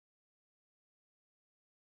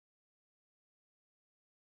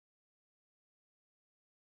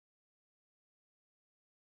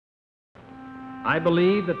I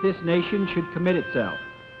believe that this nation should commit itself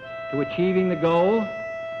to achieving the goal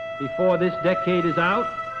before this decade is out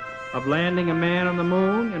of landing a man on the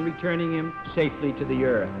moon and returning him safely to the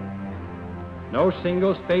Earth. No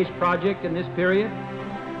single space project in this period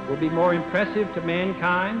will be more impressive to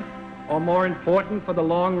mankind or more important for the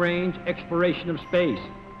long-range exploration of space,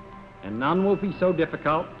 and none will be so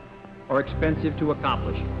difficult or expensive to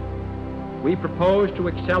accomplish. We propose to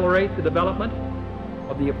accelerate the development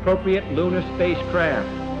of the appropriate lunar spacecraft.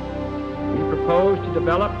 We propose to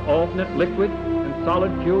develop alternate liquid and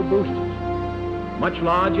solid fuel boosters, much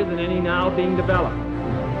larger than any now being developed,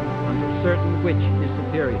 until certain which is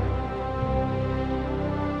superior.